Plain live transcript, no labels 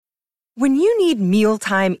When you need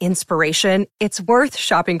mealtime inspiration, it's worth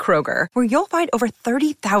shopping Kroger, where you'll find over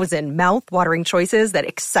 30,000 mouth-watering choices that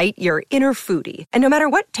excite your inner foodie. And no matter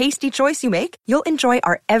what tasty choice you make, you'll enjoy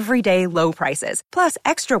our everyday low prices, plus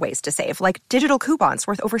extra ways to save, like digital coupons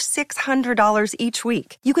worth over $600 each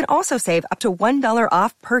week. You can also save up to $1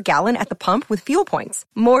 off per gallon at the pump with fuel points.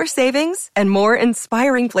 More savings and more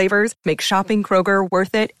inspiring flavors make shopping Kroger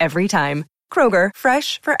worth it every time. Kroger,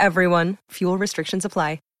 fresh for everyone. Fuel restrictions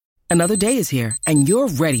apply. Another day is here, and you're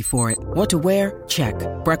ready for it. What to wear? Check.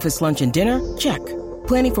 Breakfast, lunch, and dinner? Check.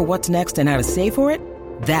 Planning for what's next and how to save for it?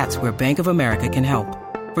 That's where Bank of America can help.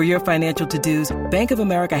 For your financial to-dos, Bank of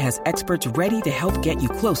America has experts ready to help get you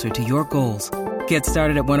closer to your goals. Get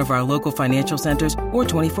started at one of our local financial centers or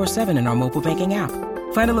 24/7 in our mobile banking app.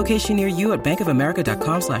 Find a location near you at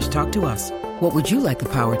bankofamerica.com/talktous. What would you like the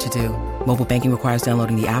power to do? Mobile banking requires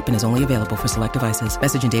downloading the app and is only available for select devices.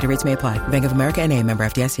 Message and data rates may apply. Bank of America N.A., member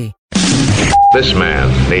FDIC. This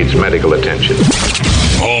man needs medical attention.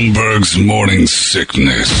 Holmberg's morning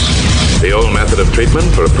sickness. The old method of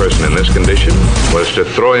treatment for a person in this condition was to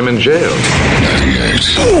throw him in jail. 98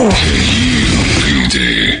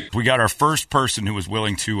 KUPD. We got our first person who was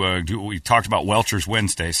willing to do what we talked about Welchers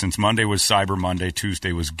Wednesday, since Monday was Cyber Monday,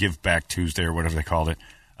 Tuesday was Give Back Tuesday, or whatever they called it,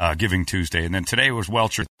 Giving Tuesday. And then today was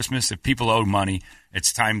Welcher Christmas. If people owed money,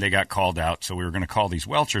 it's time they got called out. So we were going to call these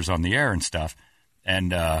Welchers on the air and stuff.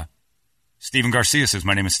 And Stephen Garcia says,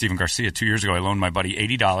 my name is Stephen Garcia. 2 years ago, I loaned my buddy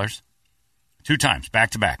 $80 2 times,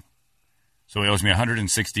 back to back. So he owes me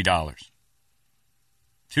 $160.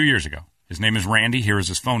 2 years ago. His name is Randy. Here is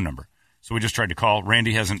his phone number. So we just tried to call.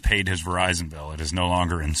 Randy hasn't paid his Verizon bill. It is no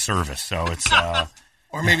longer in service. So it's...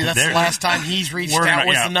 or maybe that's the last time he's reached out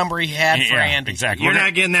with the number he had for Andy. Exactly. You're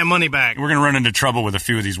not getting that money back. We're going to run into trouble with a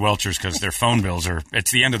few of these Welchers because their phone bills are...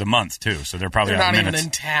 It's the end of the month, too, so they're probably out of minutes. They're not even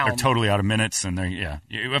in town. They're totally out of minutes, and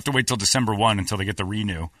you have to wait till December 1 until they get the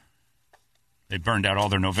renew. They burned out all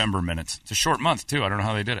their November minutes. It's a short month, too. I don't know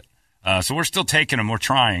how they did it. So we're still taking them. We're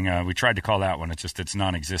trying. We tried to call that one. It's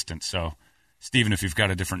non-existent. So, Stephen, if you've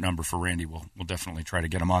got a different number for Randy, we'll definitely try to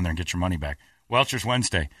get him on there and get your money back. Welchers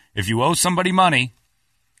Wednesday. If you owe somebody money,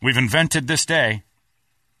 we've invented this day.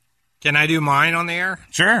 Can I do mine on the air?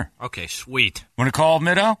 Sure. Okay, sweet. Want to call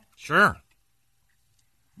Middo? Sure.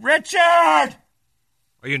 Richard! Are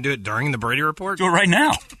you going to do it during the Brady Report? Do it right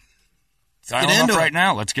now. Get into it right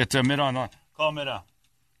now. Let's get Middo on. Call Middo.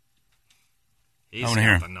 He's I want to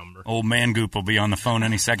hear the number. Old Man Goop will be on the phone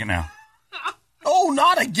any second now. Oh,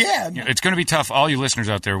 not again. Yeah, it's going to be tough. All you listeners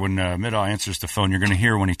out there, when Middo answers the phone, you're going to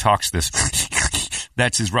hear when he talks this.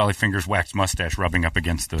 That's his Raleigh Fingers waxed mustache rubbing up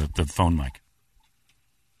against the phone mic.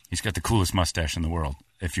 He's got the coolest mustache in the world,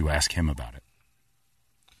 if you ask him about it.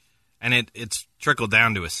 And it's trickled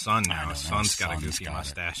down to his son now. His son's got a goofy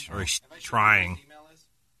mustache. Or he's trying.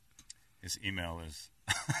 His email is,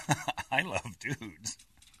 I love dudes.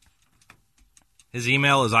 His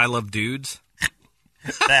email is I love dudes.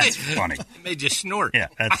 That's funny. It made you snort. Yeah,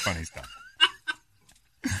 that's funny stuff.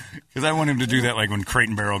 Because I want him to do that like when Crate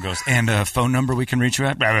and Barrel goes, and a phone number we can reach you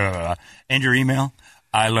at, blah, blah, blah, blah. And your email,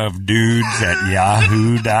 I love dudes at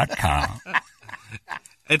yahoo.com.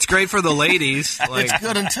 It's great for the ladies. It's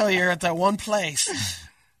good until you're at that one place.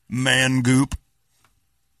 Man Goop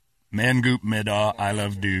Middaw, I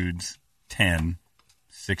love dudes,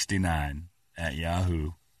 1069 at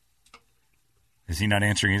Yahoo. Is he not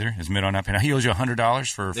answering either? Is Middaw not paying? He owes you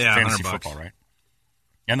 $100 for fantasy football, right?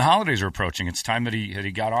 And the holidays are approaching. It's time that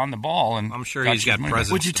he got on the ball. And I'm sure he's got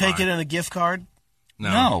presents. Would you take it in a gift card?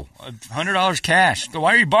 No. $100 cash.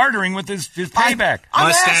 Why are you bartering with his payback?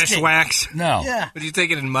 Mustache wax? No. Yeah. Would you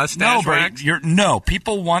take it in mustache wax? No.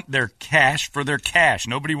 People want their cash for their cash.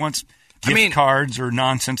 Nobody wants gift cards or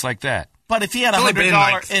nonsense like that. But if he had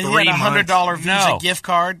 $100 Visa gift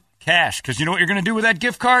card? Cash. Because you know what you're going to do with that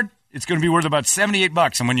gift card? It's going to be worth about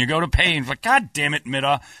 $78. And when you go to pay, it's like, God damn it,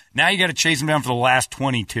 Middaw. Now you got to chase him down for the last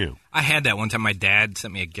 22. I had that one time. My dad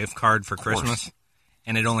sent me a gift card for Christmas,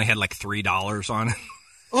 and it only had like $3 on it.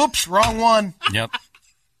 Oops, wrong one. Yep.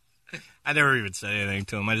 I never even said anything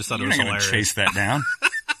to him. I just thought it was hilarious. You're not going to chase that down.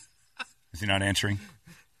 Is he not answering?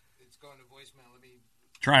 It's going to voicemail. Let me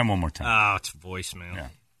try him one more time. Oh, it's voicemail. Yeah.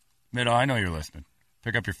 Middaw, I know you're listening.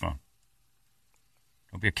 Pick up your phone.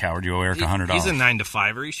 Don't be a coward. You owe Eric $100. He's a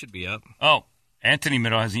 9-to-5er. He should be up. Oh, Anthony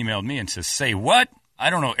Middaw has emailed me and says, say what? I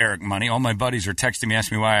don't owe Eric money. All my buddies are texting me,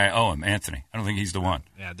 asking me why I owe him. Anthony. I don't think he's the one.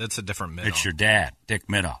 Yeah, that's a different Middaw. It's your dad, Dick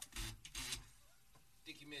Middaw.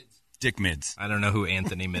 Dick Mids. I don't know who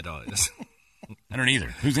Anthony Middaw is. I don't either.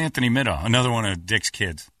 Who's Anthony Middaw? Another one of Dick's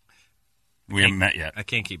kids. We haven't met yet. I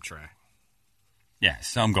can't keep track. Yeah,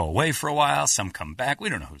 some go away for a while. Some come back. We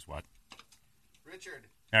don't know who's what. Richard.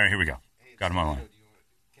 All right, here we go. Got him on the line.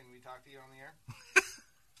 Can we talk to you on the air?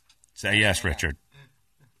 Say yes, Richard.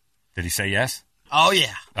 Did he say yes? Oh,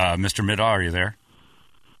 yeah. Mr. Middaugh, are you there?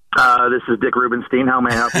 This is Dick Rubenstein. How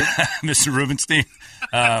may I help you? Mr. Rubenstein,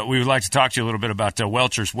 we would like to talk to you a little bit about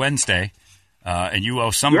Welcher's Wednesday. And you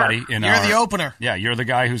owe somebody in You're the opener. Yeah, you're the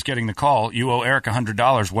guy who's getting the call. You owe Eric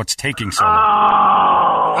 $100. What's taking so long?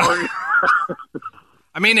 Oh!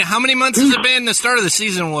 I mean, how many months has it been? The start of the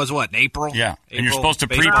season was what, April? Yeah, April, and you're supposed to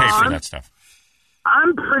prepay for that stuff.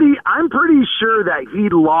 I'm pretty sure that he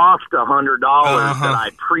lost $100 that I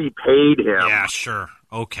prepaid him. Yeah, sure.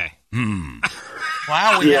 Okay.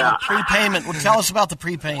 Wow, we have a prepayment. Well, tell us about the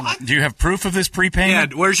prepayment. Do you have proof of this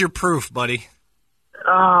prepayment? Yeah, where's your proof, buddy?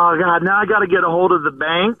 Oh, God, now I got to get a hold of the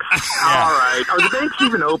banks. All right. Are the banks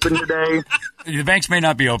even open today? The banks may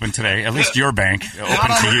not be open today, at least your bank, open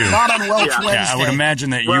to you. Not on Welch Wednesday. Yeah, I would imagine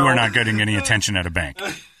that you are not getting any attention at a bank.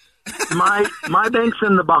 My bank's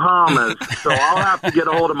in the Bahamas, so I'll have to get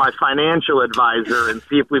a hold of my financial advisor and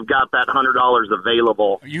see if we've got that $100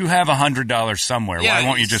 available. You have $100 somewhere. Yeah, why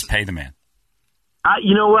won't you just pay the man?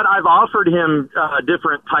 You know what? I've offered him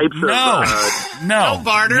different types of... No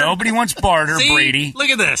barter. Nobody wants barter, See? Brady.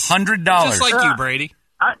 Look at this. $100. Just like you, Brady.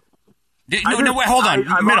 Wait, hold on.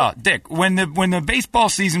 Middaugh, Dick, when the baseball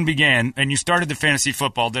season began and you started the fantasy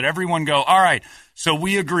football, did everyone go, all right, so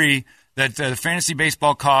we agree that the fantasy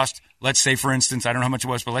baseball cost, let's say, for instance, I don't know how much it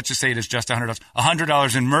was, but let's just say it is just $100.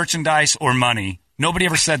 $100 in merchandise or money. Nobody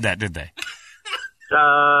ever said that, did they?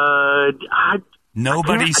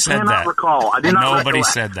 Nobody said that. I cannot recall. Nobody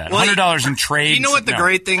said that. $100 in trades. You know what the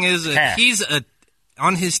great thing is? Cash.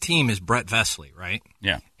 On his team is Brett Vesley, right?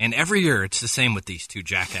 Yeah. And every year it's the same with these two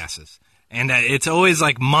jackasses. And it's always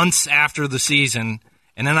like months after the season,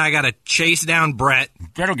 and then I got to chase down Brett.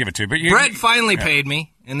 Brett will give it to you. But Brett finally paid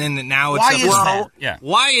me, and then now it's Why is that? Yeah.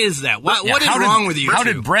 Why is that? What is wrong with you How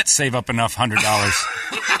two? did Brett save up enough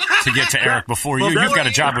 $100 to get to Eric before you? You've got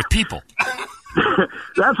a job with people.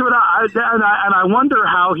 That's what I wonder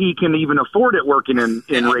how he can even afford it working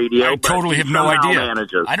in radio. I totally have no idea.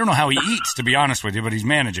 Manages. I don't know how he eats, to be honest with you, but he's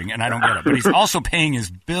managing, and I don't get it. But he's also paying his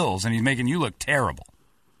bills, and he's making you look terrible.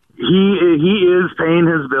 He is paying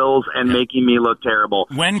his bills and making me look terrible.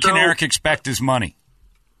 When can Eric expect his money?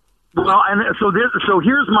 Well, and so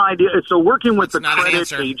here's my idea. So working with the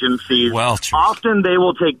credit agencies, Welchers. often they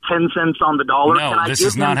will take 10 cents on the dollar. No, Can I this give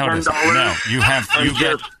is not him how it is. $10 No, you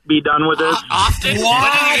just be done with this? Often?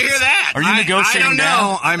 Why did you hear that? Are you negotiating I don't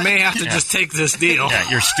down? know. I may have to just take this deal. Yeah,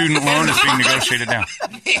 your student loan is being negotiated down.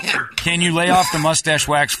 Can you lay off the mustache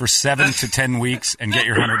wax for 7 to 10 weeks and get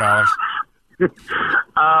your $100?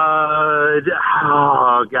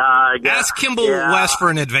 God. Ask Kimball West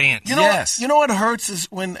for an advance. You know what hurts is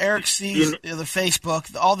when Eric sees the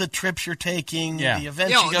Facebook, all the trips you're taking, the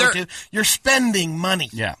events you go to, you're spending money.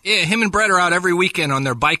 Yeah, him and Brett are out every weekend on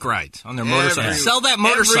their bike rides, on their motorcycles. Sell that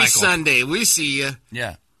motorcycle. Every Sunday, we see you.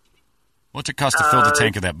 Yeah. What's it cost to fill the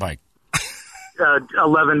tank of that bike?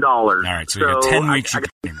 $11. All right, so you got 10 weeks. You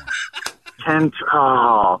pay more. 10.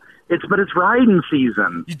 But it's riding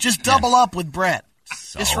season. You just double up with Brett.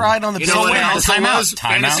 Just ride on the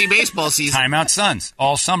fantasy baseball season. Timeout, Suns.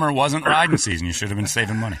 All summer wasn't riding season. You should have been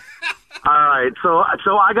saving money. All right, so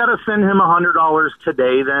I got to send him $100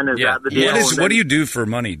 today. Then is that the deal? What do you do for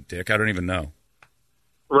money, Dick? I don't even know.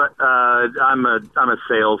 I'm a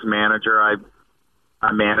sales manager.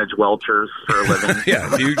 I manage Welchers for a living.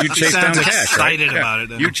 Yeah, you chase down cash. Excited right?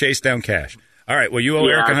 about it. You chase down cash. All right, well, you owe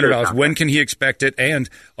Eric $100. When can he expect it? And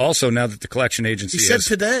also, now that the collection agency has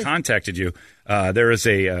contacted you, there is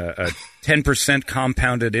a 10%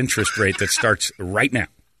 compounded interest rate that starts right now.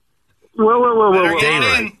 Whoa.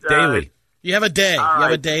 Daily. You have a day. Right. You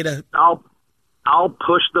have a day to... I'll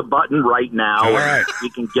push the button right now. All right. We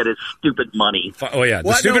can get his stupid money. Oh, yeah,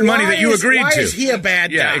 the stupid money that you agreed to. Why is he a bad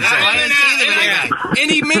guy? Yeah, exactly. And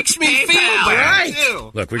he makes me feel bad.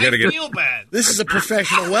 Right. Look, we got to get... feel bad. This is a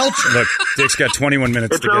professional Welcher. Look, Dick's got 21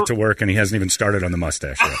 minutes to get to work, and he hasn't even started on the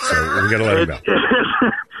mustache yet, so we got to let him go.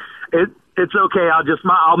 It's okay.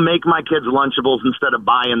 I'll make my kids Lunchables instead of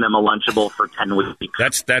buying them a Lunchable for 10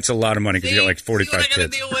 weeks. That's a lot of money because you got like 45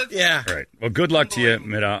 kids. Yeah. All right. Well, good luck to you,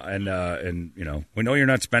 Middaugh, and you know we know you're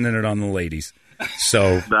not spending it on the ladies,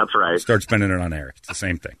 so that's right. Start spending it on Eric. It's the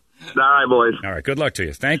same thing. All right, boys. All right. Good luck to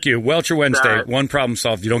you. Thank you. Welcher Wednesday. Right. One problem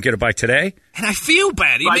solved. You don't get it by today. And I feel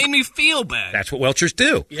bad. He made me feel bad. That's what Welchers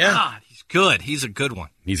do. Yeah. God, he's good. He's a good one.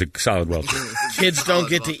 He's a solid Welcher. Kids don't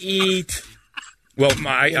get to eat. Well,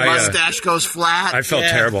 my mustache goes flat. I felt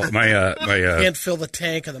terrible. My can't fill the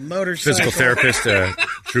tank of the motorcycle. Physical therapist,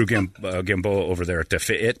 Drew Gamboa over there at the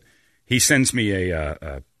Fit, he sends me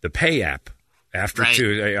the pay app after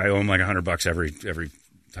I owe him like $100 every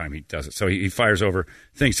time he does it. So he fires over,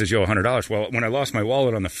 thing, says, yo, $100. Well, when I lost my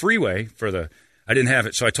wallet on the freeway I didn't have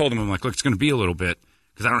it. So I told him, I'm like, look, it's going to be a little bit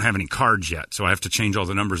because I don't have any cards yet. So I have to change all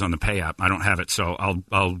the numbers on the pay app. I don't have it. So I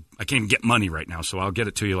can't even get money right now. So I'll get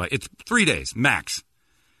it to you it's 3 days max.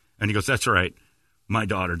 And he goes, that's all right. My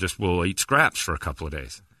daughter just will eat scraps for a couple of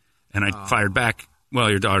days. And I fired back, well,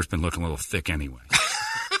 your daughter's been looking a little thick anyway.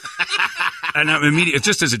 And immediately, it's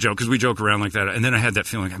just as a joke, because we joke around like that. And then I had that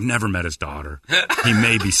feeling, I've never met his daughter. He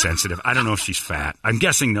may be sensitive. I don't know if she's fat. I'm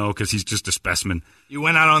guessing no, because he's just a specimen. You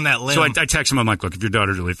went out on that limb. So I text him, I'm like, look, if your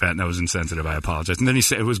daughter's really fat and that was insensitive, I apologize. And then he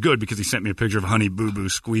said it was good because he sent me a picture of Honey Boo Boo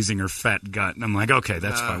squeezing her fat gut. And I'm like, okay,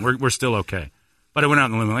 that's fine. We're still okay. But I went out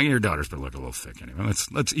on the limb, like, your daughter's been looking a little thick anyway.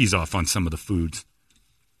 Let's ease off on some of the foods.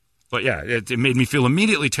 But yeah, it made me feel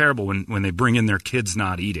immediately terrible when they bring in their kids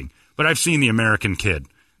not eating. But I've seen the American kid.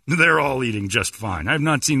 They're all eating just fine. I've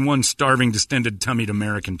not seen one starving, distended-tummied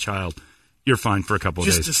American child. You're fine for a couple of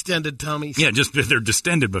days. Just distended tummies. Yeah, they're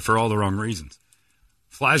distended, but for all the wrong reasons.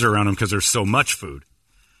 Flies are around them because there's so much food.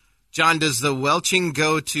 John, does the welching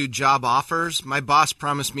go to job offers? My boss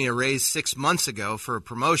promised me a raise 6 months ago for a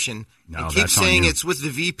promotion. No, and keeps saying it's with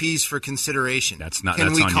the VPs for consideration.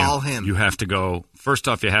 Can we call him? You have to go. First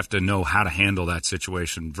off, you have to know how to handle that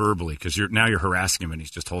situation verbally because now you're harassing him and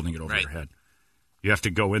he's just holding it over your head. You have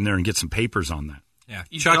to go in there and get some papers on that. Yeah,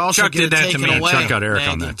 Chuck did that to me. Chuck got Eric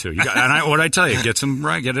on that too. What I tell you, get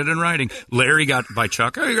it in writing. Larry got by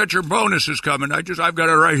Chuck. Oh, you got your bonuses coming. I've got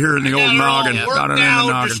it right here in the old noggin. Got it in the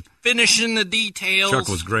noggin. Just finishing the details. Chuck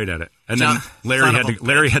was great at it. And then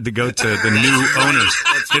Larry had to go to the new owners.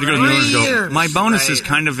 He had to go to the new owners and go, my bonus is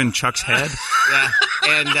kind of in Chuck's head. Yeah,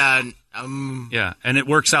 and yeah, and it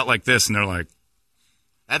works out like this, and they're like,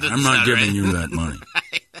 I'm not giving you that money.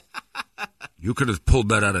 You could have pulled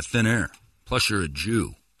that out of thin air. Plus, you're a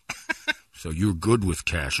Jew. So you're good with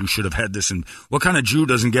cash. You should have had this in... What kind of Jew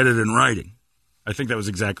doesn't get it in writing? I think that was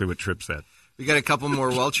exactly what Tripp said. We got a couple more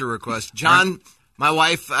Welcher requests. John, my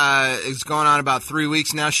wife is going on about 3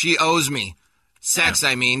 weeks now. She owes me. Sex,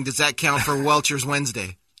 I mean. Does that count for Welcher's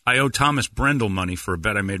Wednesday? I owe Thomas Brendel money for a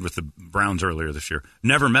bet I made with the Browns earlier this year.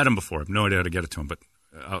 Never met him before. I have no idea how to get it to him. But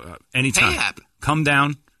anytime. Pay app. Come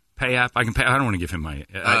down. Pay app. I can pay. I don't want to give him my.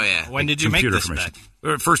 When did you make this bet?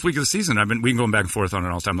 First week of the season. We've been going back and forth on it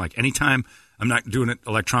all the time. Like anytime. I'm not doing it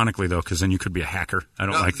electronically though, because then you could be a hacker. I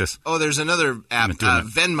don't like this. Oh, there's another app,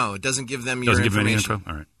 Venmo. It doesn't give them your information. Doesn't give any info.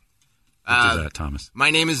 All right. We'll do that, Thomas.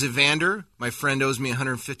 My name is Evander. My friend owes me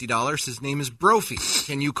 $150. His name is Brophy.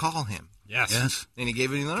 Can you call him? Yes. And he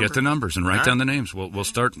gave me the number. Get the numbers and write down the names. We'll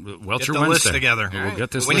start Welcher Wednesday. List together. We'll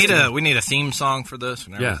get this. We need a theme song for this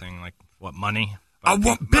and everything. Like what money? I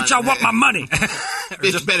want my money.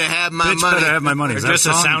 Bitch better have my money. Bitch better have my money. Or just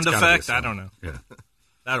a sound effect? I don't know. Yeah.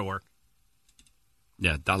 That'll work.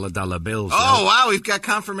 Yeah, dollar bills. Oh, wow. We've got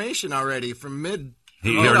confirmation already from mid.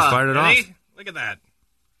 He already fired it off. Look at that.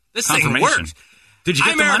 This thing works. Did you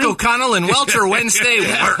get the Eric money? O'Connell and Welcher Wednesday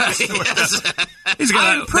works. He's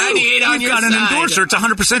got 98 on You've your got an side. endorser. It's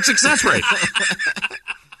 100% success rate.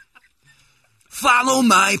 Follow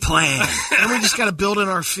my plan. And we just got to build in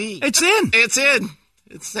our fee. It's in. It's in.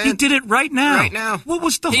 He did it right now. Right now. What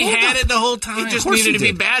was the He hold had up? it the whole time. He just needed to be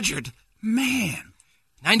did. badgered. Man.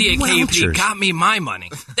 98 Welchers. KUP got me my money.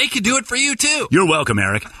 They could do it for you, too. You're welcome,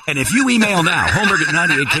 Eric. And if you email now, Holmberg at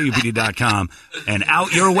 98kupd.com, and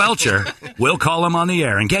out your Welcher, we'll call them on the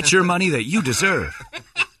air and get your money that you deserve.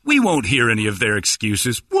 We won't hear any of their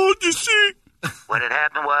excuses. What'd you see? What had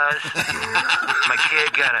happened was my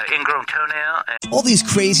kid got an ingrown toenail. All these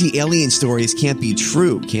crazy alien stories can't be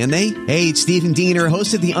true, can they? Hey, it's Stephen Diener,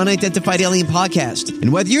 host of the Unidentified Alien Podcast.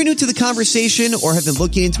 And whether you're new to the conversation or have been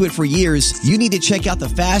looking into it for years, you need to check out the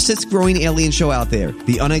fastest growing alien show out there,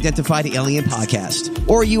 the Unidentified Alien Podcast,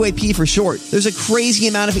 or UAP for short. There's a crazy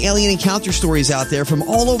amount of alien encounter stories out there from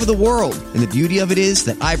all over the world. And the beauty of it is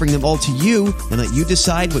that I bring them all to you and let you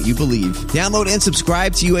decide what you believe. Download and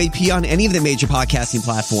subscribe to UAP on any of the major podcasting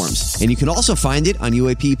platforms. And you can also find it on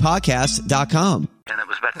UAPpodcast.com. And it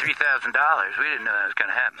was about $3,000. We didn't know that was going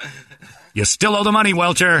to happen. You still owe the money,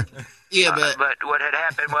 Welcher. Yeah, but what had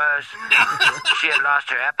happened was she had lost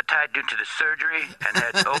her appetite due to the surgery and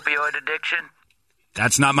had opioid addiction.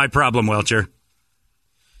 That's not my problem, Welcher.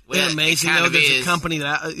 Isn't it amazing though? There's a company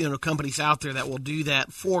that companies out there that will do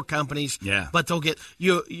that for companies. Yeah. But they'll get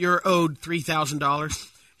you're owed $3,000.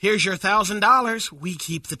 Here's your $1,000. We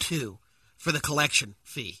keep the $2 for the collection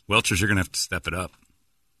fee. Welchers, you're gonna have to step it up.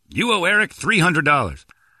 You owe Eric $300.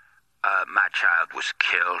 My child was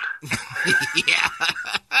killed. yeah.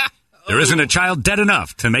 There isn't a child dead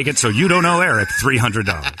enough to make it so you don't owe Eric $300.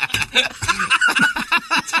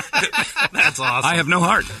 That's awesome. I have no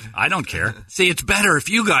heart. I don't care. See, it's better if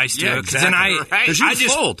you guys do it, because then I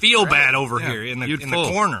just feel bad over here in the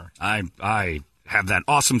corner. I have that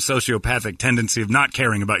awesome sociopathic tendency of not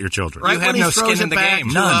caring about your children. Right you have no skin in the game.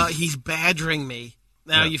 None. He's badgering me.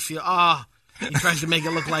 Now you feel, he tries to make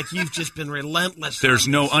it look like you've just been relentless. There's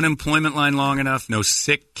no unemployment line long enough, no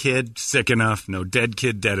sick kid sick enough, no dead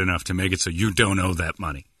kid dead enough to make it so you don't owe that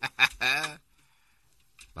money.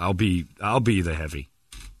 I'll be the heavy.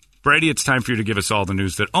 Brady, it's time for you to give us all the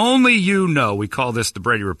news that only you know. We call this the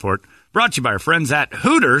Brady Report, brought to you by our friends at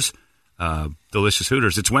Hooters. Delicious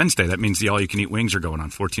Hooters. It's Wednesday. That means the all-you-can-eat wings are going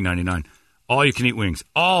on, $14.99. All-you-can-eat wings.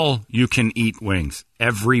 All-you-can-eat wings.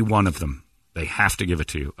 Every one of them. They have to give it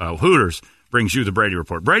to you. Hooters brings you the Brady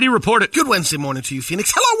Report. Brady, report it. Good Wednesday morning to you,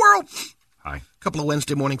 Phoenix. Hello, world. Hi. A couple of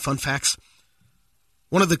Wednesday morning fun facts.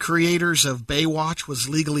 One of the creators of Baywatch was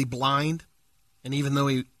legally blind, and even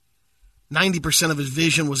though 90% of his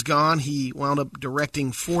vision was gone, he wound up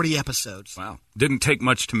directing 40 episodes. Wow. Didn't take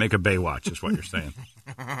much to make a Baywatch, is what you're saying.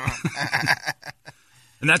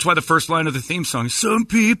 And that's why the first line of the theme song is, some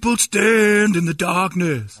people stand in the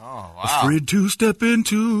darkness, afraid to step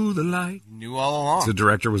into the light. Knew all along. The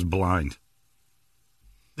director was blind.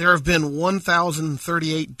 There have been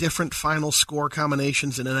 1,038 different final score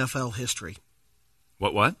combinations in NFL history.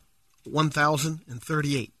 What?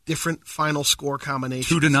 1,038 different final score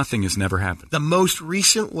combinations. 2-0 has never happened. The most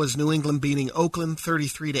recent was New England beating Oakland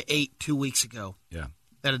 33-8 2 weeks ago. Yeah.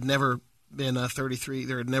 That had never been a 33.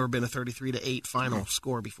 There had never been a 33-8 final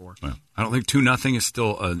score before. Well, I don't think 2-0 is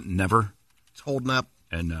still a never. It's holding up.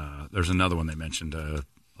 And there's another one they mentioned.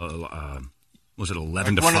 Was it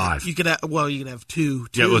 11-5? You could have two.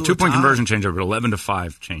 Yeah, well, 2-point conversion change over, but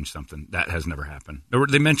 11-5 changed something. That has never happened.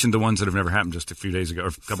 They mentioned the ones that have never happened just a few days ago, or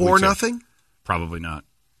a couple weeks ago. 4-0? Probably not.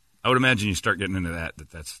 I would imagine you start getting into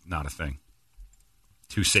that's not a thing.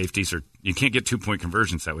 2 safeties, or you can't get 2-point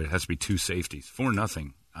conversions that way. It has to be 2 safeties.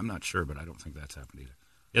 4-0. I'm not sure, but I don't think that's happened either.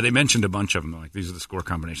 Yeah, they mentioned a bunch of them. Like, these are the score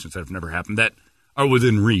combinations that have never happened that are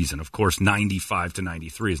within reason. Of course,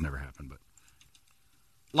 95-93 has never happened, but.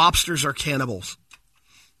 Lobsters are cannibals.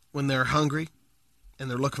 When they're hungry and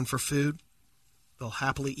they're looking for food, they'll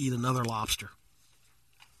happily eat another lobster.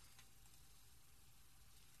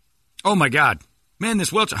 Oh, my God. Man,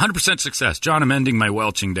 this Welch, 100% success. John, I'm ending my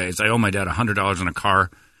welching days. I owe my dad $100 on a car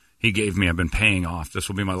he gave me. I've been paying off. This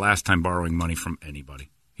will be my last time borrowing money from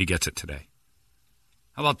anybody. He gets it today.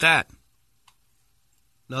 How about that?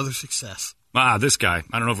 Another success. This guy.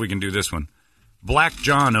 I don't know if we can do this one. Black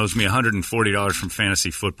John owes me $140 from fantasy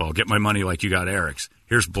football. Get my money like you got Eric's.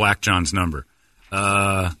 Here's Black John's number.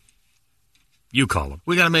 You call him.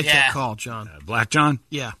 We got to make that call, John. Black John?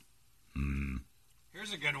 Yeah.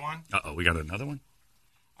 Here's a good one. Uh-oh, we got another one?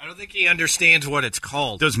 I don't think he understands what it's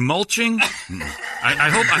called. Does mulching? I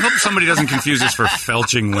hope somebody doesn't confuse this for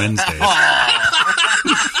Felching Wednesdays.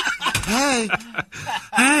 Hey,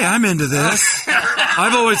 I'm into this.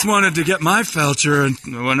 I've always wanted to get my Felcher.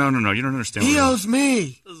 Well, no, you don't understand. He owes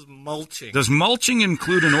me. Does mulching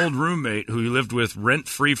include an old roommate who you lived with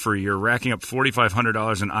rent-free for a year, racking up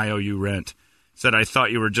 $4,500 in IOU rent? Said, I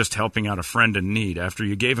thought you were just helping out a friend in need after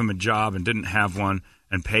you gave him a job and didn't have one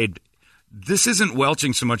and paid. This isn't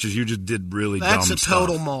welching so much as you just did really dumb stuff. That's a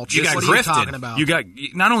total mulch. You got what grifted. Are you talking about?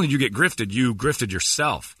 Not only did you get grifted, you grifted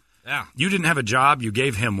yourself. Yeah. You didn't have a job. You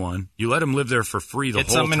gave him one. You let him live there for free the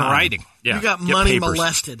whole time. It's in writing. Yeah. You got money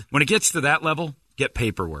molested. When it gets to that level, get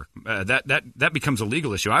paperwork. That becomes a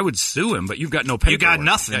legal issue. I would sue him, but you've got no paperwork. You got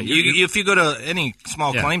nothing. Yeah, if you go to any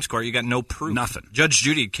small claims court, you got no proof. Nothing. Judge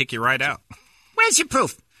Judy would kick you right out. Where's your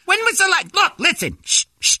proof? When was the light? Look, listen.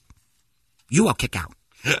 Shh. You will kick out.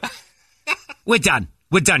 We're done.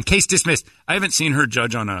 Case dismissed. I haven't seen her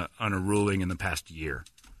judge on a ruling in the past year.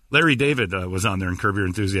 Larry David was on there in Curb Your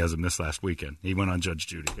Enthusiasm this last weekend. He went on Judge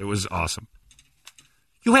Judy. It was awesome.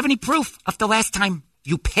 You have any proof of the last time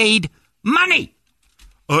you paid money?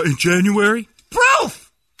 In January?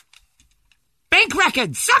 Proof! Bank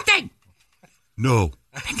records, something! No.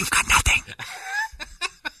 Then you've got nothing.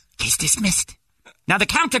 Case dismissed. Now the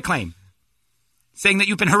counterclaim, saying that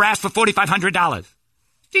you've been harassed for $4,500.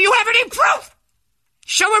 Do you have any proof?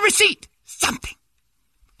 Show a receipt. Something.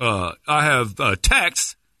 I have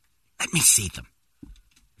texts. Let me see them.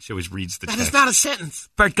 She always reads the text. That is not a sentence.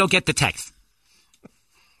 Bert, go get the text.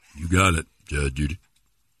 You got it, Judge Judy.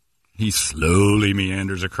 He slowly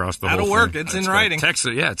meanders across the whole thing. That'll work. It's in writing. Text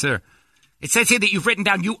it. Yeah, it's there. It says here that you've written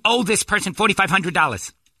down you owe this person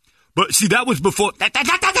 $4,500. But, see, that was before... I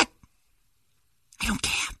don't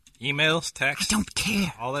care. Emails, text. I don't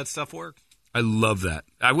care. All that stuff works. I love that.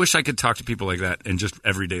 I wish I could talk to people like that in just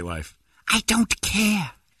everyday life. I don't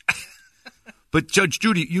care. But Judge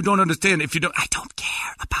Judy, you don't understand. If you don't, I don't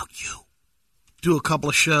care about you. Do a couple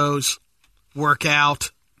of shows, work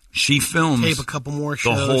out. She films tape a couple more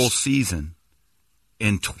shows. The whole season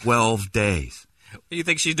in 12 days. You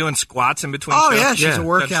think she's doing squats in between? Oh, shows? yeah, she's a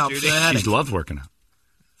workout fanatic. She loves working out.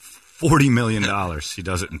 $40 million. She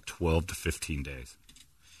does it in 12 to 15 days.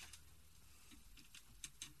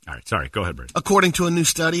 All right, sorry. Go ahead, Brady. According to a new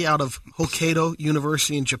study out of Hokkaido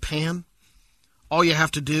University in Japan, all you have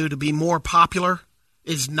to do to be more popular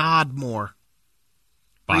is nod more.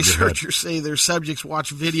 Researchers say their subjects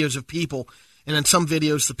watch videos of people, and in some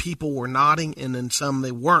videos the people were nodding, and in some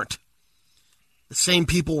they weren't. The same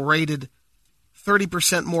people rated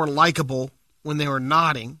 30% more likable when they were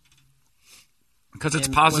nodding. Because it's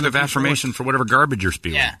positive affirmation for whatever garbage you're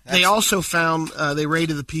spewing. Yeah, they also found they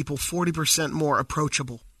rated the people 40% more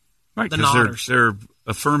approachable. Right, because they're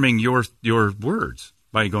affirming your words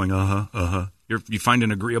by going, You find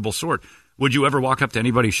an agreeable sort. Would you ever walk up to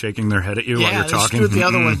anybody shaking their head at you while you're talking? Yeah, the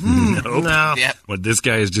other way. Nope. No. Yep. Well, this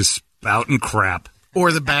guy is just spouting crap.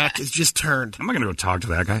 Or the back is just turned. I'm not going to go talk to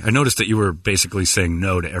that guy. I noticed that you were basically saying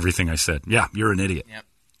no to everything I said. Yeah, you're an idiot. Yep.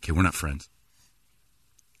 Okay, we're not friends.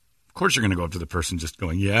 Of course you're going to go up to the person just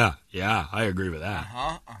going, yeah, I agree with that.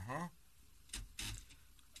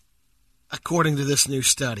 According to this new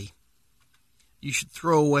study, you should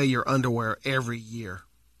throw away your underwear every year,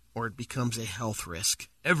 or it becomes a health risk.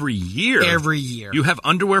 Every year? Every year. You have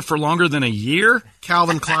underwear for longer than a year?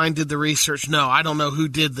 Calvin Klein did the research. No, I don't know who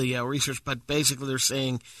did the research, but basically they're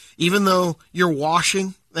saying even though you're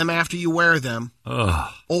washing them after you wear them,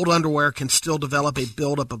 old underwear can still develop a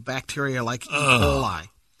buildup of bacteria like E. coli.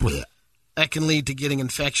 That can lead to getting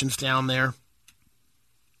infections down there.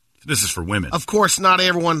 This is for women. Of course, not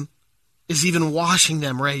everyone is even washing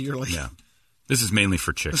them regularly. Yeah. This is mainly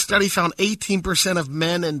for chicks. The study found 18% of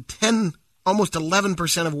men and almost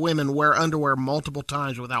 11% of women wear underwear multiple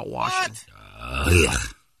times without washing.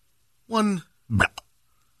 Women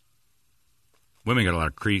got a lot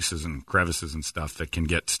of creases and crevices and stuff that can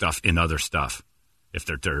get stuff in other stuff if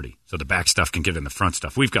they're dirty. So the back stuff can get in the front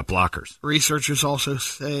stuff. We've got blockers. Researchers also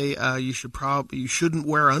say you shouldn't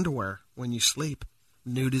wear underwear when you sleep.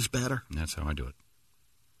 Nude is better. And that's how I do it.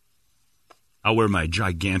 I'll wear my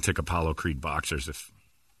gigantic Apollo Creed boxers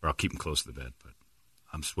or I'll keep them close to the bed. But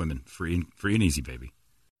I'm swimming free and easy, baby.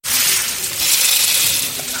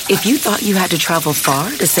 If you thought you had to travel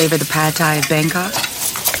far to savor the pad thai of Bangkok,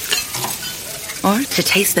 or to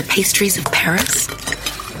taste the pastries of Paris,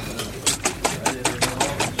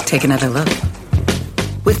 take another look.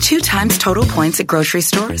 With 2 times total points at grocery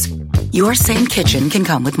stores, your same kitchen can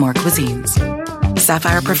come with more cuisines.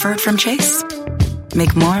 Sapphire Preferred from Chase.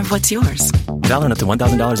 Make more of what's yours. Valid up to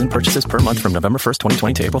 $1,000 in purchases per month from November 1st,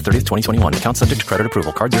 2020 to April 30th, 2021. Account subject to credit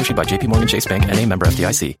approval. Cards issued by JPMorgan Chase Bank and a member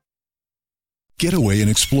FDIC. Get away and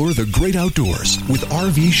explore the great outdoors with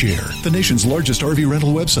RV Share, the nation's largest RV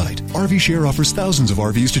rental website. RV Share offers thousands of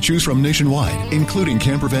RVs to choose from nationwide, including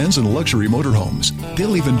camper vans and luxury motorhomes.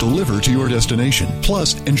 They'll even deliver to your destination.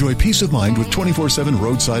 Plus, enjoy peace of mind with 24/7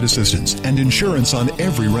 roadside assistance and insurance on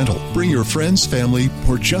every rental. Bring your friends, family,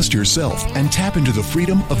 or just yourself and tap into the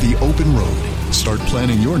freedom of the open road. Start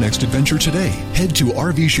planning your next adventure today. Head to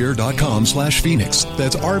rvshare.com/Phoenix.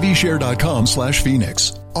 That's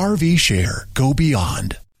rvshare.com/Phoenix. RV Share. Go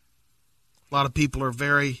beyond. A lot of people are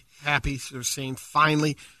very happy. They're saying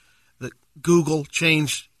finally that Google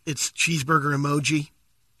changed its cheeseburger emoji.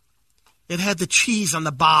 It had the cheese on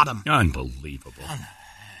the bottom. Unbelievable.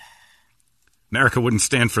 America wouldn't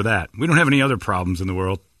stand for that. We don't have any other problems in the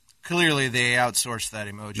world. Clearly, they outsourced that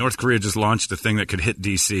emoji. North Korea just launched a thing that could hit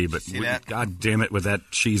D.C., but that? God damn it with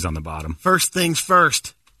that cheese on the bottom. First things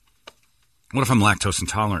first. What if I'm lactose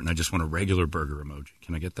intolerant and I just want a regular burger emoji?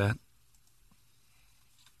 Can I get that?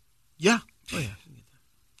 Yeah. Oh, yeah.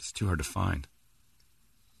 It's too hard to find.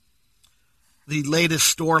 The latest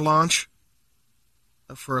store launch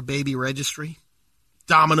for a baby registry,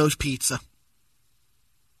 Domino's Pizza.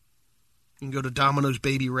 You can go to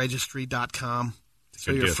Domino'sBabyRegistry.com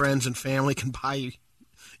so your friends and family can buy you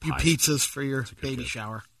pizzas for your baby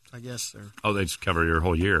shower, I guess. Oh, they just cover your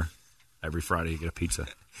whole year. Every Friday you get a pizza.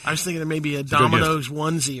 I was thinking there may be a Domino's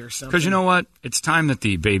onesie or something. Because you know what? It's time that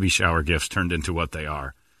the baby shower gifts turned into what they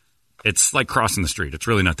are. It's like crossing the street. It's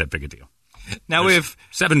really not that big a deal. Now we have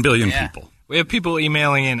 7 billion people. We have people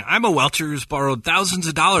emailing in. I'm a welcher who's borrowed thousands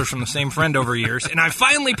of dollars from the same friend over years, and I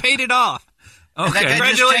finally paid it off. Okay.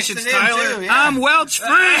 Congratulations, Tyler. Too, yeah. I'm Welch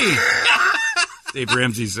free. Dave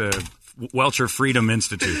Ramsey's Welcher Freedom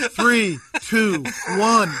Institute. 3, 2, 1.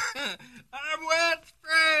 I'm Welch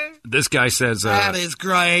free. This guy says, that is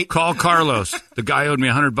great. Call Carlos. The guy owed me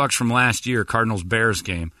 $100 from last year, Cardinals-Bears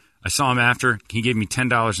game. I saw him after. He gave me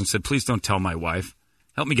 $10 and said, please don't tell my wife.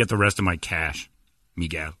 Help me get the rest of my cash,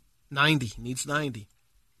 Miguel. 90. Needs 90.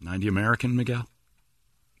 90 American, Miguel?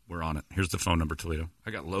 We're on it. Here's the phone number, Toledo.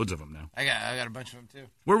 I got loads of them now. I got a bunch of them, too.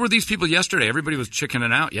 Where were these people yesterday? Everybody was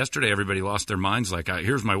chickening out. Yesterday, everybody lost their minds like,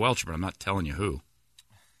 here's my Welcher, but I'm not telling you who.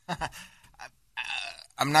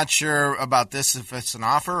 I'm not sure about this, if it's an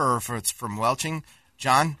offer or if it's from Welching.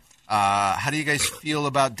 John, how do you guys feel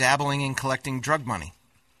about dabbling in collecting drug money?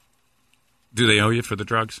 Do they owe you for the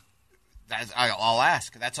drugs? I'll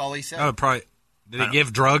ask. That's all he said. Oh, probably. Did he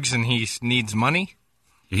give drugs and he needs money?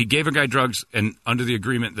 He gave a guy drugs and under the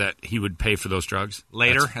agreement that he would pay for those drugs.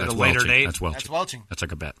 Later, at a later date? That's Welching. That's Welching. That's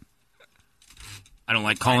like a bet. I don't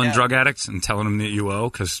like calling drug addicts and telling them that you owe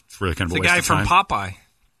because it's really kind of a waste of time. The guy from Popeye.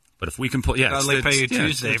 But if we can pull... Yeah, gladly pay you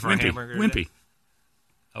Tuesday for a hamburger. Wimpy.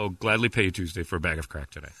 I'll gladly pay you Tuesday for a bag of crack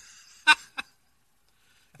today.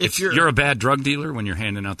 If you're a bad drug dealer when you're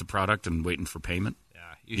handing out the product and waiting for payment. Yeah,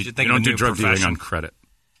 you should think you of don't a do new drug profession. dealing on credit.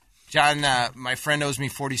 John, my friend owes me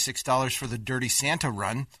 $46 for the Dirty Santa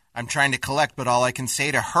run. I'm trying to collect, but all I can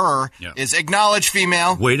say to her is acknowledge,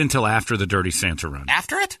 female. Wait until after the Dirty Santa run.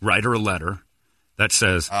 After it? Write her a letter that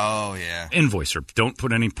says, invoice her. Don't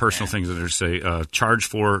put any personal things in there. Say, charge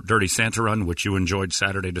for Dirty Santa run, which you enjoyed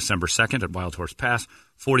Saturday, December 2nd at Wild Horse Pass,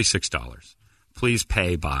 $46. Please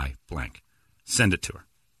pay by blank. Send it to her.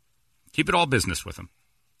 Keep it all business with them.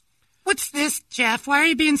 What's this, Jeff? Why are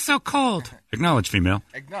you being so cold? Acknowledge, female.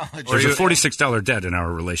 Acknowledge. There's a $46 debt in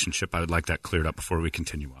our relationship. I would like that cleared up before we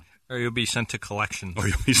continue on. Or you'll be sent to collections. Or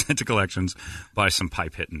you'll be sent to collections by some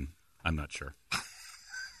pipe hitting. I'm not sure.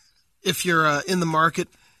 If you're in the market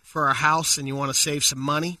for a house and you want to save some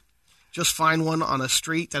money, just find one on a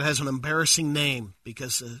street that has an embarrassing name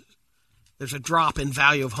because there's a drop in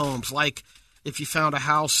value of homes. Like if you found a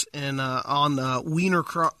house on Wiener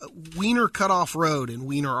Cutoff Road in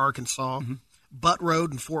Wiener, Arkansas, Butt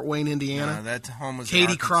Road in Fort Wayne, Indiana, that home was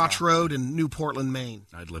Katy Crotch Road in New Portland, Maine.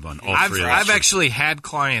 I'd live on all three of those. I've actually had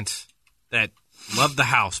clients that loved the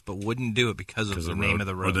house but wouldn't do it because of the name of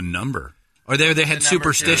the road. Or the number. Or they had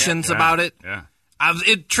superstitions about it. Yeah.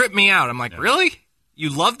 It tripped me out. I'm like, really? You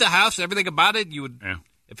loved the house, everything about it? You would,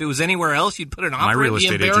 if it was anywhere else, you'd put an offer in? The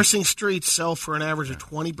embarrassing streets sell for an average of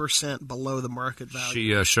 20% below the market value.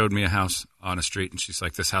 She showed me a house on a street, and she's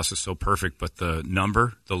like, this house is so perfect, but the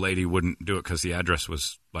number, the lady wouldn't do it because the address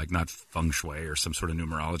was like not feng shui or some sort of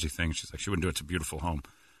numerology thing. She's like, she wouldn't do it. It's a beautiful home.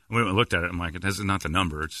 And we went and looked at it. I'm like, this is not the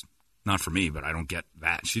number. It's not for me, but I don't get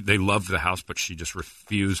that. They loved the house, but she just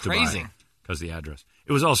refused to buy it because of the address.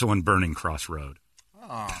 It was also on Burning Cross Road.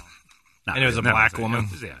 Oh. And it was a black woman?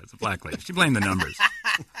 It's a black lady. She blamed the numbers.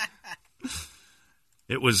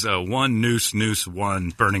 It was 1 Noose 1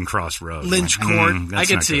 Burning Cross Road. Lynch Court. I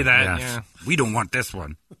could see that, yeah. We don't want this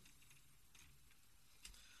one.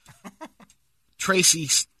 Tracy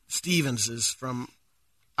Stevens is from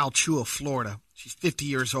Alachua, Florida. She's 50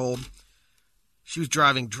 years old. She was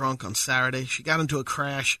driving drunk on Saturday. She got into a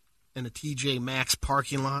crash in a TJ Maxx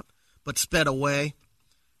parking lot, but sped away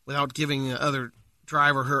without giving the other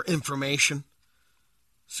driver her information.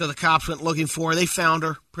 So the cops went looking for her. They found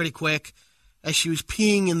her pretty quick as she was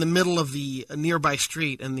peeing in the middle of the nearby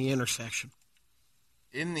street in the intersection.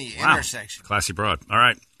 In the intersection. Classy broad. All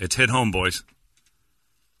right. It's hit home, boys.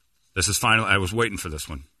 This is final. I was waiting for this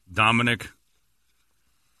one. Dominic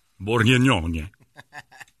Borgignone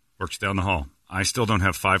works down the hall. I still don't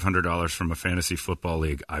have $500 from a fantasy football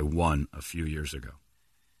league I won a few years ago.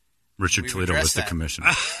 Richard Toledo was the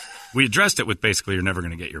commissioner. We addressed it with basically you're never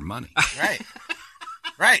going to get your money. Right.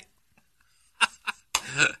 Right.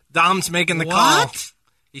 Dom's making the call.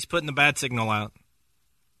 He's putting the bad signal out.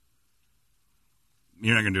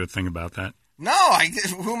 You're not going to do a thing about that? No.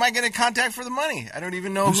 Who am I going to contact for the money? I don't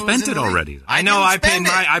even know who spent it already. I know. I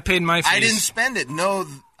paid my fees. I didn't spend it. No,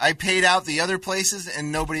 I paid out the other places,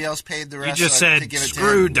 and nobody else paid the rest. You just said,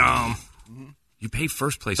 screw Dom. You pay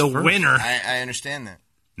first place the first. Winner. I understand that.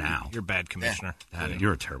 Now. You're a bad commissioner. Yeah.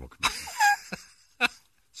 You're a terrible commissioner.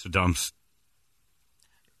 So Dom's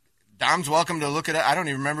welcome to look at it. I don't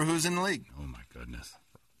even remember who's in the league. Oh, my goodness.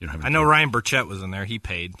 I know Ryan Burchett was in there. He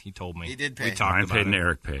paid. He told me. He did pay. We talked Ryan about paid it. and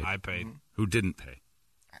Eric paid. I paid. Who didn't pay?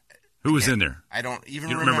 Who was in there? I don't even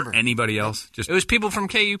You don't remember anybody else? It was people from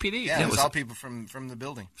KUPD. Yeah, it was all people from the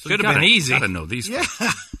building. So should have been easy. Got to know these. Yeah.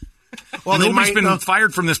 Well, nobody's been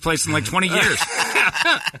fired from this place in like 20 years.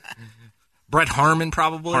 Brett Harmon,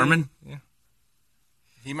 probably. Harmon? Yeah.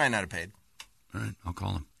 He might not have paid. All right, I'll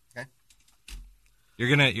call him. Okay. You're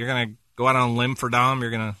gonna go out on a limb for Dom.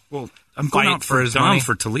 You're gonna I'm fight going out for his Dom money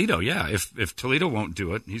for Toledo. Yeah, if Toledo won't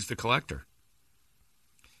do it, he's the collector.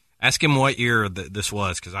 Ask him what year this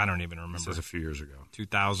was, because I don't even remember. This was a few years ago.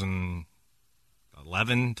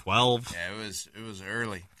 2011, 12. Yeah, it was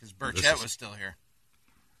early because Burchett was still here.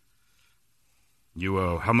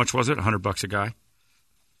 You how much was it? $100 a guy?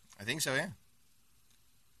 I think so. Yeah.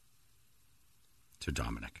 To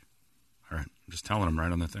Dominic. All right, I'm just telling him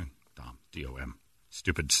right on the thing. Dom, D-O-M.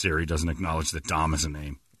 Stupid Siri doesn't acknowledge that Dom is a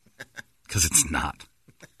name because it's not.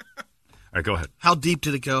 All right, go ahead. How deep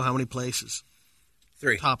did it go? How many places?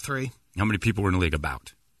 3. Top 3. How many people were in the league?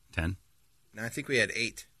 About 10? No, I think we had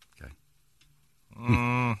 8. Okay.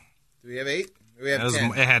 Do we have 8? We have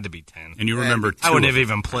 10. It had to be 10. And you remember I wouldn't have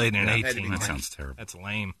even played in 18. That sounds terrible. That's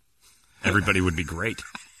lame. Everybody would be great.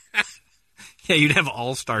 Yeah, you'd have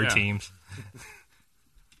all-star teams.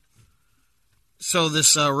 So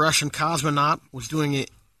this Russian cosmonaut was doing a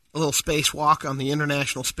little spacewalk on the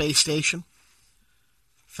International Space Station.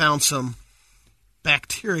 Found some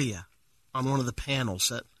bacteria on one of the panels,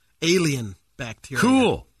 that alien bacteria.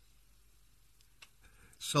 Cool.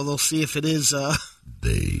 So they'll see if it is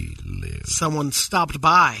they live. Someone stopped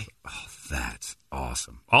by. Oh, that's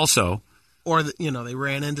awesome. Also, or they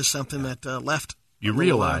ran into something that left. You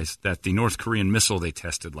realize that the North Korean missile they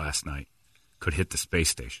tested last night could hit the space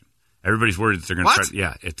station. Everybody's worried that they're going to try.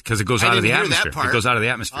 Yeah, because it goes out of the atmosphere. It goes out of the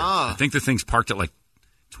atmosphere. Oh. I think the thing's parked at like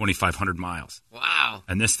 2,500 miles. Wow.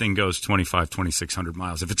 And this thing goes 2,600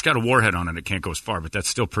 miles. If it's got a warhead on it, it can't go as far, but that's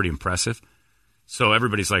still pretty impressive. So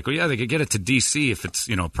everybody's like, well, yeah, they could get it to D.C. if it's,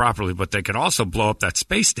 properly, but they could also blow up that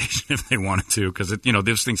space station if they wanted to, because,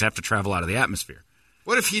 those things have to travel out of the atmosphere.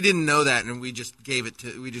 What if he didn't know that and we just gave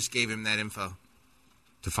him that info?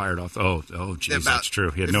 To fire it off? Oh, geez, that's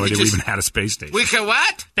true. He had no idea we even had a space station. We can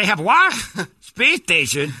what? They have what? Space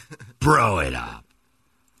station? Bro it up.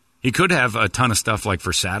 He could have a ton of stuff like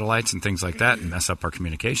for satellites and things like that and mess up our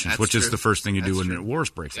communications, which is the first thing you do when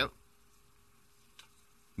wars breaks out.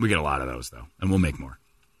 We get a lot of those, though, and we'll make more.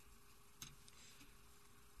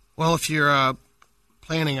 Well, if you're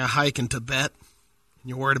planning a hike in Tibet and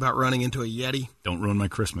you're worried about running into a Yeti. Don't ruin my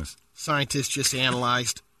Christmas. Scientists just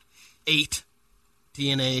analyzed 8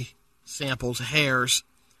 DNA samples, hairs,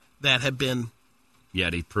 that have been...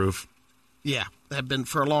 Yeti proof? Yeah, that have been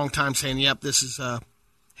for a long time saying, yep, this is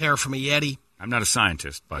hair from a Yeti. I'm not a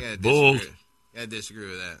scientist, but I disagree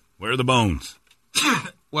with that. Where are the bones?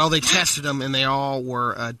 Well, they tested them, and they all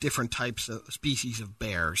were different types of species of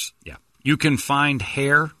bears. Yeah. You can find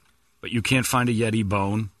hair, but you can't find a Yeti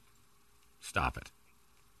bone. Stop it.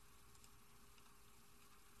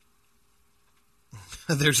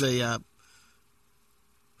 There's a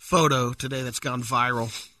photo today that's gone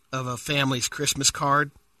viral of a family's Christmas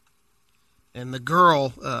card. And the girl,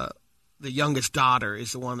 the youngest daughter,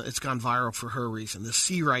 is the one that's gone viral for her reason. The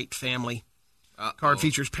Seawright family. Card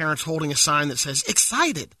features parents holding a sign that says,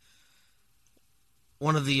 excited.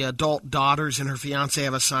 One of the adult daughters and her fiancé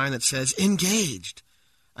have a sign that says, engaged.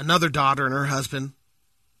 Another daughter and her husband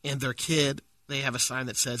and their kid, they have a sign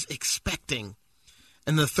that says, expecting.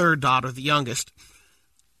 And the third daughter, the youngest,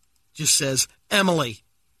 just says, Emily.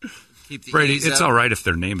 Brady, it's all right if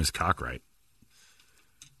their name is Cockright.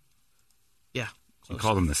 Yeah. You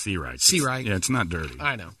call them the Seawrights. Seawright. Yeah, it's not dirty.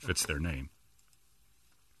 I know. If it's their name.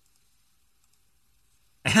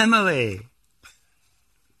 Emily.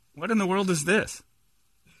 What in the world is this?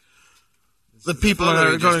 The people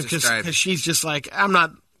are going because she's just like, I'm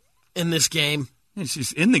not in this game. Yeah,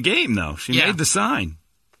 she's in the game, though. She made the sign.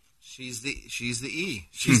 She's the E.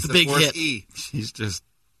 She's the big hit. E. She's just,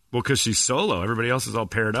 because she's solo. Everybody else is all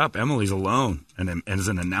paired up. Emily's alone and is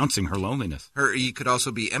announcing her loneliness. Her E could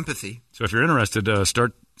also be empathy. So if you're interested,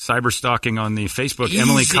 start cyber stalking on the Facebook. Easy.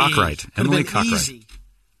 Emily Cockright. Emily Cockright. Easy.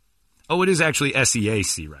 Oh, it is actually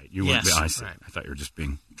SEAC, right? Yes. I see. Right. I thought you were just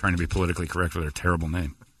trying to be politically correct with her terrible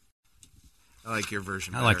name. I like your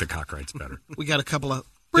version better. I like the Cockrights better. We got a couple of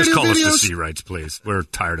just call videos. us the Seawrights, please. We're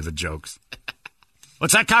tired of the jokes.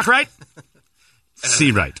 What's that, Cockright?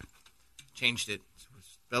 Seawright. Changed it.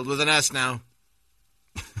 Spelled with an S now.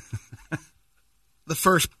 The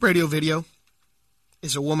first radio video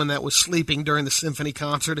is a woman that was sleeping during the symphony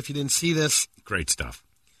concert. If you didn't see this. Great stuff.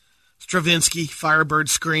 Stravinsky, Firebird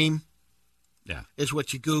Scream. Yeah. Is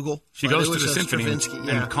what you Google. She goes to the symphony and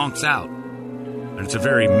conks out. And it's a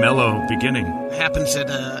very mellow beginning. It happens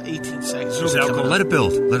at 18 seconds. Let it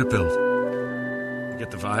build. Let it build. You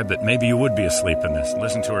get the vibe that maybe you would be asleep in this.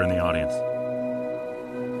 Listen to her in the audience.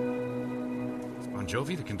 Is Bon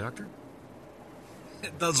Jovi the conductor?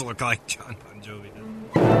 It does look like John Bon Jovi.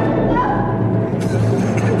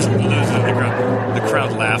 The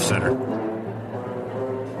crowd laughs at her.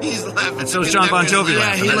 He's laughing. And so is John Bon Jovi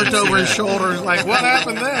laughing. Yeah, he looked over his shoulder like, what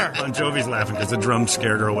happened there? Bon Jovi's laughing because the drum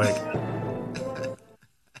scared her awake.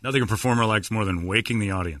 Nothing a performer likes more than waking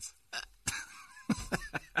the audience.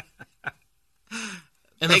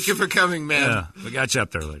 Thank you for coming, man. Yeah, we got you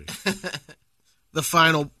up there, lady. The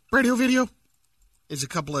final radio video is a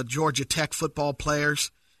couple of Georgia Tech football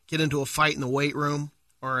players get into a fight in the weight room,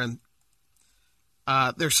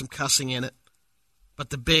 there's some cussing in it, but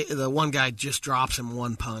the one guy just drops him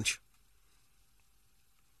one punch.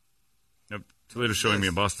 Nope. Toledo's showing me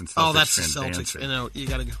a Boston Celtics. Oh, that's the fan Celtics. dancing. You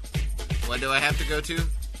got to go. What do I have to go to?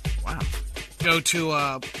 Wow. Go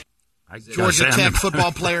to Georgia Tech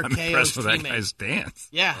football player I'm KO's impressed with that teammate. guy's dance.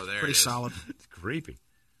 Yeah, there pretty it is. solid. It's creepy.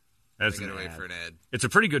 I gotta wait for an ad. It's a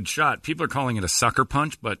pretty good shot. People are calling it a sucker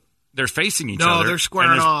punch, but they're facing each other. No, they're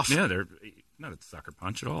squaring off. Yeah, they're not a sucker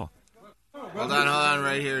punch at all. Hold on.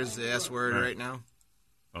 Right here is the S word right now.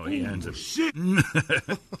 Oh, he ends it. Shit.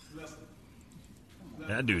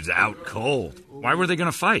 That dude's out cold. Why were they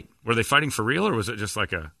going to fight? Were they fighting for real, or was it just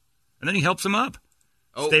like a... And then he helps him up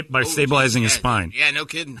by stabilizing his spine. Yeah, no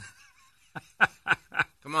kidding.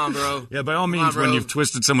 Come on, bro. Yeah, by all means, when you've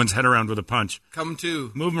twisted someone's head around with a punch, come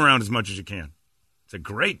to. Move him around as much as you can. It's a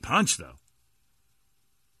great punch, though.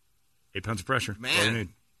 8 pounds of pressure. Man. All you need.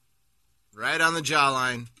 Right on the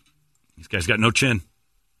jawline. This guy's got no chin.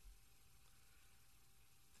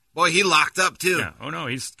 Boy, he locked up, too. Yeah. Oh, no,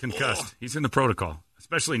 he's concussed. Oh. He's in the protocol,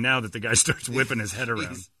 especially now that the guy starts whipping his head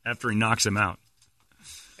around after he knocks him out.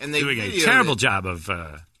 And they doing a terrible job of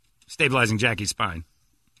stabilizing Jackie's spine.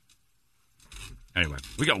 Anyway,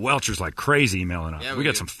 we got Welchers like crazy emailing up. Yeah, we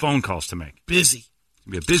got some phone calls to make. Busy. It's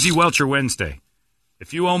going to be a busy Welcher Wednesday.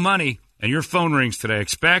 If you owe money and your phone rings today,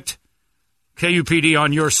 expect KUPD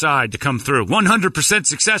on your side to come through. 100%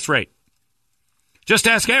 success rate. Just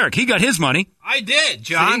ask Eric. He got his money. I did,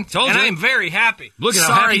 John. See? Told and you. I'm very happy. Look at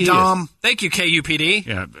how happy he Dom. is. Thank you, KUPD.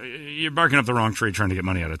 Yeah, you're barking up the wrong tree trying to get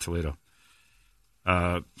money out of Toledo.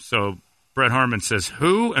 So Brett Harmon says,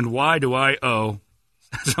 who and why do I owe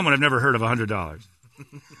someone I've never heard of $100?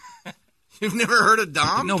 You've never heard of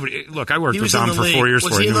Dom? Nobody. Look, I worked with Dom for 4 years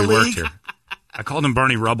before I knew he worked here. I called him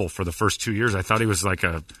Barney Rubble for the first 2 years. I thought he was I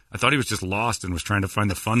thought he was just lost and was trying to find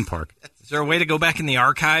the fun park. Is there a way to go back in the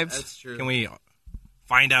archives? That's true. Can we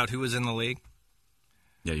find out who was in the league?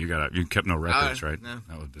 Yeah, you kept no records, right? No.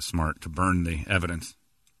 That would be smart to burn the evidence.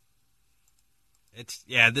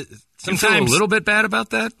 Sometimes you feel a little bit bad about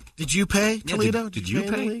that. Did you pay, Toledo? Did you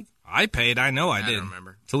pay? I paid. I know I did. don't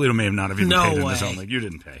remember. Toledo may have not have even paid in his own league. You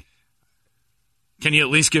didn't pay. Can you at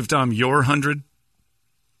least give Tom your 100?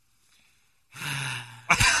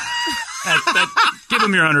 Give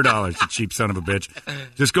him your $100, you cheap son of a bitch.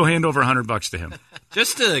 Just go hand over $100 to him.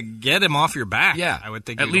 Just to get him off your back. Yeah, I would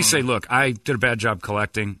think. At least say, look, I did a bad job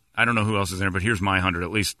collecting. I don't know who else is in there, but here's my 100.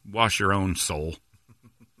 At least wash your own soul.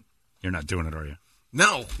 You're not doing it, are you?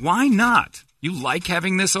 No. Why not? You like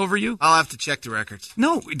having this over you? I'll have to check the records.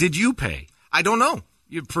 No. Did you pay? I don't know.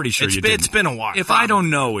 You're pretty sure you did. It's been a while. If I don't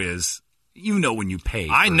know you know when you paid.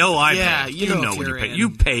 I know I paid. Yeah, You know when you paid. in. You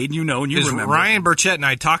paid, and you remember. Ryan Burchett and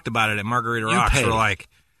I talked about it at Margarita Rocks. paid. We're like,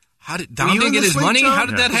 how did Were Dom you didn't in get this his league, money? Tom? How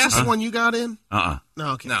did that Is this happen? the one you got in? No,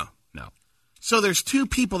 okay. No. So there's two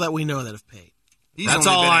people that we know that have paid. He's That's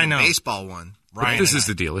only all been I in know. Baseball one. But this is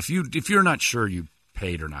the deal. If you're not sure you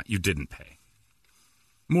paid or not, you didn't pay.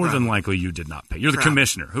 More than likely, you did not pay. You're the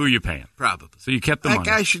commissioner. Who are you paying? Probably. So you kept the That money.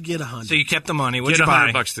 guy should get 100. So you kept the money. What'd Get you buy?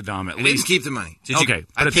 $100 to Dom at I didn't least. keep the money. Okay,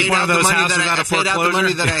 I but if paid it's one out of the those money houses that out I of paid out the foreclosure,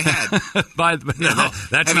 money that I had. no,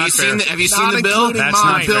 that's not fair. Have you seen Not the bill? including That's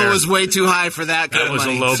mine. not The bill fair. was way too high for that kind That of was a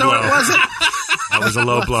money. low So blow. it wasn't. That was a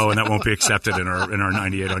low blow, and that won't be accepted in our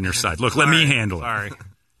 98 on your side. Look, let me handle it. Sorry.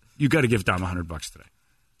 You got to give Dom $100 today.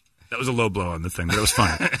 That was a low blow on the thing, but it was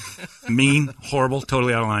funny. Mean, horrible,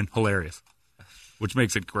 totally out of line, hilarious, which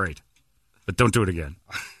makes it great. But don't do it again.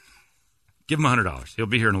 Give him $100. He'll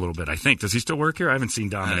be here in a little bit, I think. Does he still work here? I haven't seen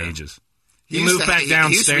Dom in ages. He moved back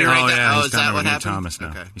downstairs. right Oh, now. yeah, Oh, he's is down that there what with New happened? Thomas now.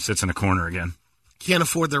 Okay. He sits in a corner again. Can't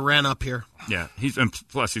afford the rent up here. Yeah,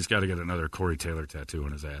 plus he's got to get another Corey Taylor tattoo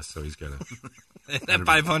on his ass, so he's got to. That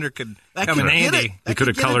 500 could That come in could get handy. it. He could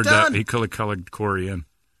have get it colored done. that. He could have colored Corey in.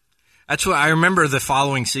 That's what I remember. The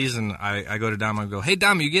following season, I go to Dom and go, "Hey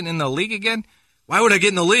Dom, you getting in the league again? Why would I get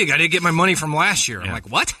in the league? I didn't get my money from last year." I'm Yeah. like,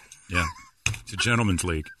 "What?" Yeah, it's a gentleman's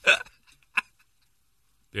league.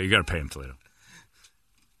 Yeah, you got to pay him, Toledo.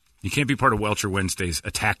 You can't be part of Welcher Wednesday's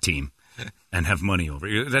attack team and have money over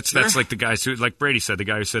you. That's like the guys who, like Brady said, the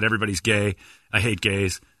guy who said everybody's gay. I hate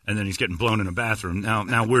gays, and then he's getting blown in a bathroom.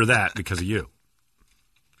 Now we're that because of you.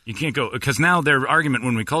 You can't go because now their argument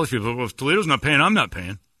when we call these people, well, if Toledo's not paying, I'm not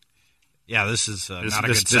paying. Yeah, this is not a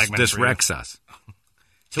good segment. This for you. wrecks us.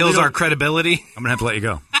 Kills our credibility. I'm gonna have to let you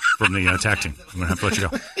go from the attack team. I'm gonna have to let you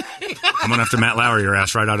go. I'm going to have to Matt Lauer your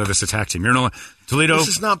ass right out of this attack team. You're no Toledo. This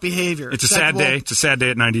is not behavior. It's a sad day. It's a sad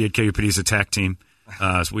day at 98 KUPD's attack team.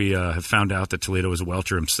 So we have found out that Toledo is a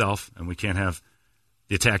welcher himself, and we can't have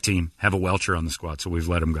the attack team have a welcher on the squad, so we've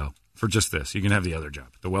let him go for just this. You can have the other job.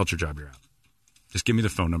 The welcher job, you're out. Just give me the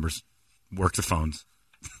phone numbers. Work the phones.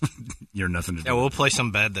 You're nothing to do. Yeah, we'll play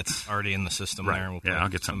some bed that's already in the system right. there. We'll I'll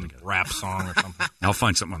get something together. Rap song or something. I'll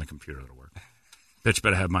find something on the computer that'll work. Bitch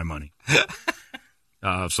better have my money.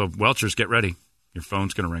 So, welchers, get ready. Your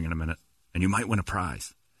phone's going to ring in a minute, and you might win a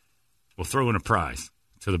prize. We'll throw in a prize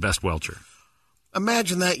to the best welcher.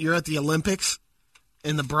 Imagine that you're at the Olympics,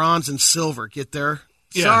 and the bronze and silver get there.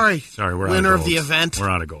 Yeah. Sorry, we're winner out of of the gold. event. We're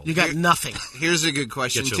out of gold. You got nothing. Here's a good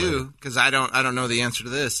question too, because I don't know the answer to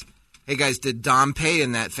this. Hey guys, did Dom pay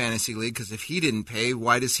in that fantasy league? Because if he didn't pay,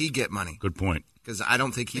 why does he get money? Good point. Because I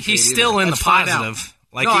don't think he's still in the positive.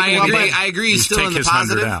 Like, no, I agree. He's still in the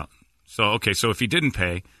positive. Out. So if he didn't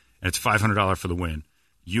pay and it's $500 for the win,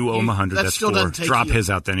 you owe him $100. That's $4. Drop his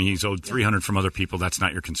out. Then he's owed $300 from other people. That's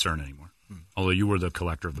not your concern anymore. Although you were the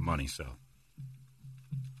collector of the money, so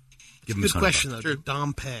give him good question $100. though. Did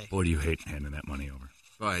Dom pay? Boy, do you hate handing that money over.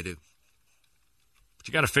 Oh, I do. But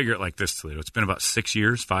you got to figure it like this, Toledo. It's been about 6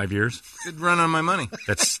 years, 5 years. Good run on my money.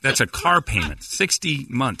 That's a car payment. 60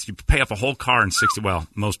 months. You pay off a whole car in 60. Well,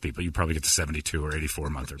 most people you probably get the 72 or 84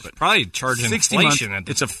 monther, but probably charging 60 inflation. Months,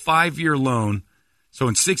 it's a 5-year loan. So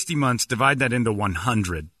in 60 months, divide that into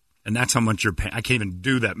 100, and that's how much you're paying. I can't even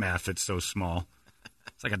do that math. It's so small.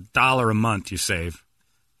 It's like $1 a month you save.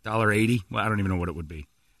 $1.80. Well, I don't even know what it would be.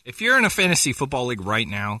 If you're in a fantasy football league right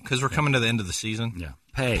now, because we're coming to the end of the season,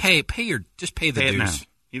 pay the dues. Now,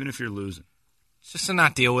 even if you're losing. It's just to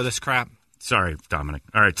not deal with this crap. Sorry, Dominic.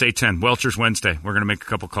 All right, it's 8:10. Welchers Wednesday. We're going to make a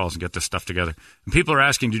couple calls and get this stuff together. And people are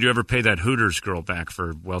asking, did you ever pay that Hooters girl back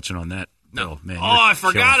for welching on that? No. Man, I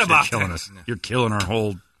forgot about that. Killing us. No. You're killing our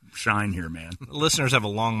whole shine here, man. The listeners have a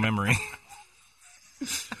long memory.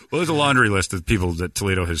 Well, there's a laundry list of people that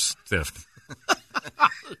Toledo has stiffed.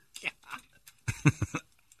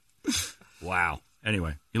 Wow.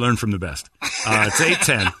 Anyway, you learn from the best. It's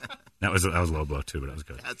 8:10. That was low blow too, but that was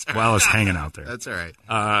good. That's all right. While I was hanging out there. That's all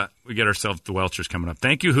right. We get ourselves the Welchers coming up.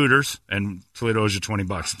 Thank you, Hooters, and Toledo owes you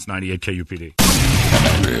 $20. It's 98 KUPD.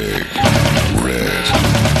 Big, red,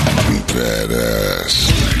 badass.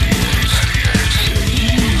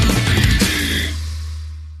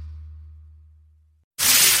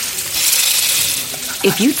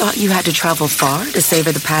 If you thought you had to travel far to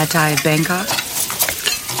savor the pad thai of Bangkok,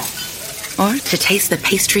 or to taste the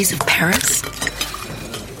pastries of Paris,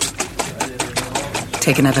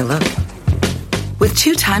 take another look. With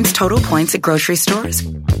 2 times total points at grocery stores,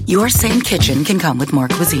 your same kitchen can come with more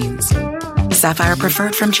cuisines. Sapphire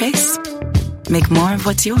Preferred from Chase. Make more of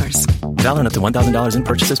what's yours. Valid up to $1,000 in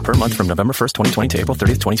purchases per month from November 1st, 2020 to April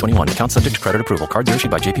 30th, 2021. Account subject to credit approval. Cards are issued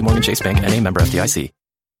by JPMorgan Chase Bank, N.A. member FDIC.